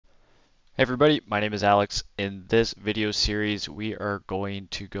Hey everybody, my name is Alex. In this video series, we are going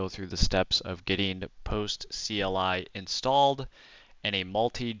to go through the steps of getting postcli installed and a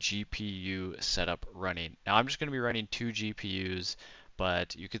multi-GPU setup running. Now I'm just going to be running 2 GPUs,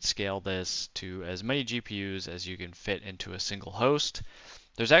 but you could scale this to as many GPUs as you can fit into a single host.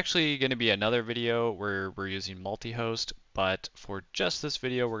 There's actually going to be another video where we're using multi-host, but for just this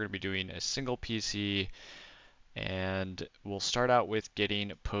video, we're going to be doing a single PC, and we'll start out with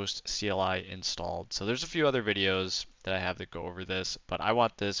getting postcli installed. So there's a few other videos that I have that go over this, but I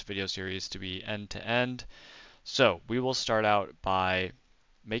want this video series to be end to end. So we will start out by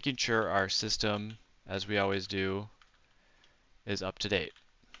making sure our system, as we always do, is up to date.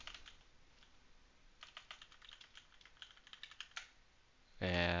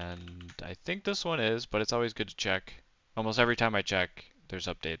 And I think this one is, but it's always good to check. Almost every time I check, there's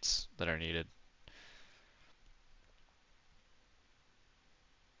updates that are needed.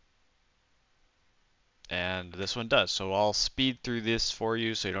 And this one does. So I'll speed through this for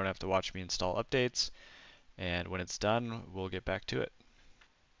you so you don't have to watch me install updates. And when it's done, we'll get back to it.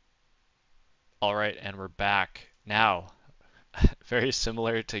 All right, and we're back. Now, very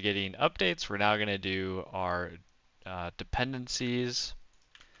similar to getting updates, we're now going to do our dependencies.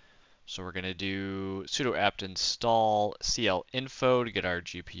 So we're going to do sudo apt install clinfo to get our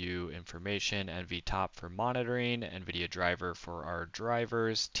GPU information, nvtop for monitoring, NVIDIA driver for our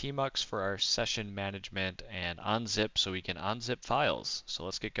drivers, tmux for our session management, and unzip so we can unzip files. So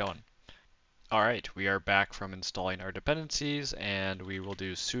let's get going. All right, we are back from installing our dependencies, and we will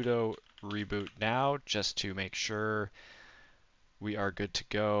do sudo reboot now just to make sure we are good to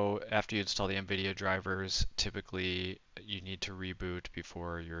go. After you install the NVIDIA drivers, typically you need to reboot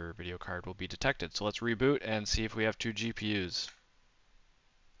before your video card will be detected. So let's reboot and see if we have 2 GPUs.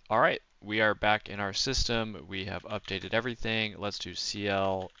 All right, we are back in our system. We have updated everything. Let's do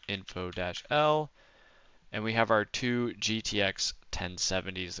cl info-l. And we have our 2 GTX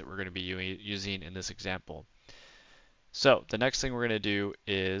 1070s that we're going to be using in this example. So the next thing we're going to do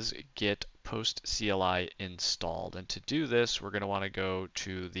is get postcli installed. And to do this, we're going to want to go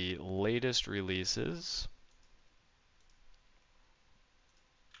to the latest releases.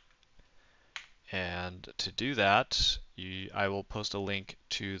 And to do that, I will post a link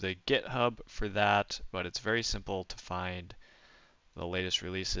to the GitHub for that, but it's very simple to find the latest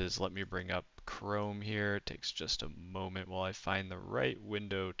releases. Let me bring up Chrome here. It takes just a moment while I find the right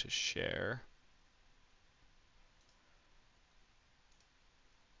window to share.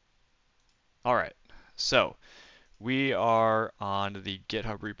 All right, so we are on the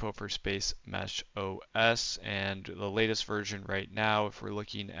GitHub repo for Spacemesh OS, and the latest version right now, if we're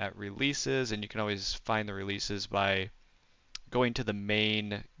looking at releases, and you can always find the releases by going to the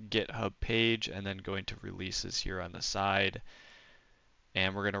main GitHub page and then going to releases here on the side.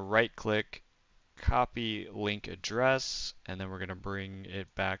 And we're going to right click, copy link address, and then we're going to bring it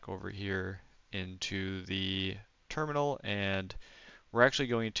back over here into the terminal, and we're actually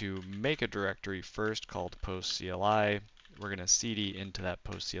going to make a directory first called postcli. We're going to cd into that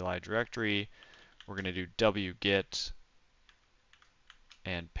postcli directory. We're going to do wget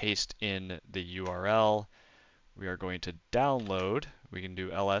and paste in the URL. We are going to download. We can do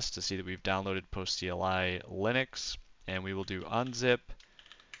ls to see that we've downloaded postcli Linux, and we will do unzip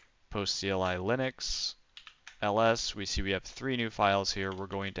postcli Linux ls. We see we have 3 new files here. We're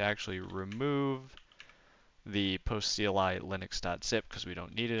going to actually remove the postcli linux.zip because we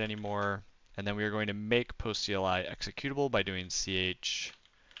don't need it anymore. And then we are going to make postcli executable by doing chmod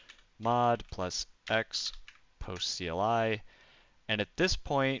plus x postcli. And at this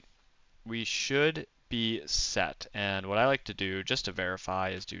point, we should be set. And what I like to do, just to verify,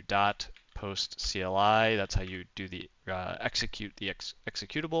 is do dot postcli. That's how you do the execute the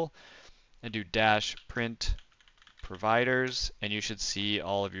executable. And do dash print providers, and you should see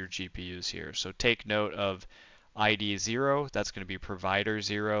all of your GPUs here. So take note of ID 0, that's going to be provider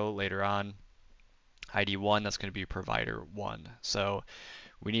 0 later on. ID 1, that's going to be provider 1. So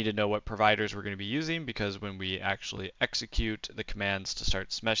we need to know what providers we're going to be using, because when we actually execute the commands to start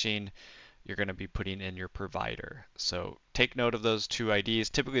smeshing, you're going to be putting in your provider. So take note of those 2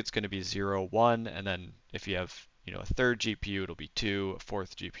 IDs. Typically it's going to be 0, 1, and then if you have a third GPU, it'll be 2, a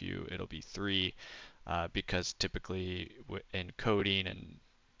fourth GPU, it'll be 3. Because typically in coding and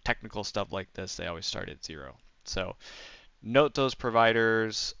technical stuff like this, they always start at 0. So note those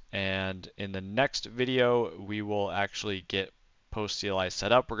providers, and in the next video, we will actually get postcli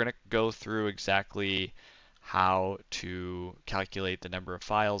set up. We're going to go through exactly how to calculate the number of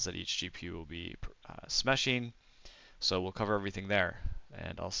files that each GPU will be smeshing. So we'll cover everything there,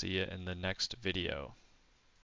 and I'll see you in the next video.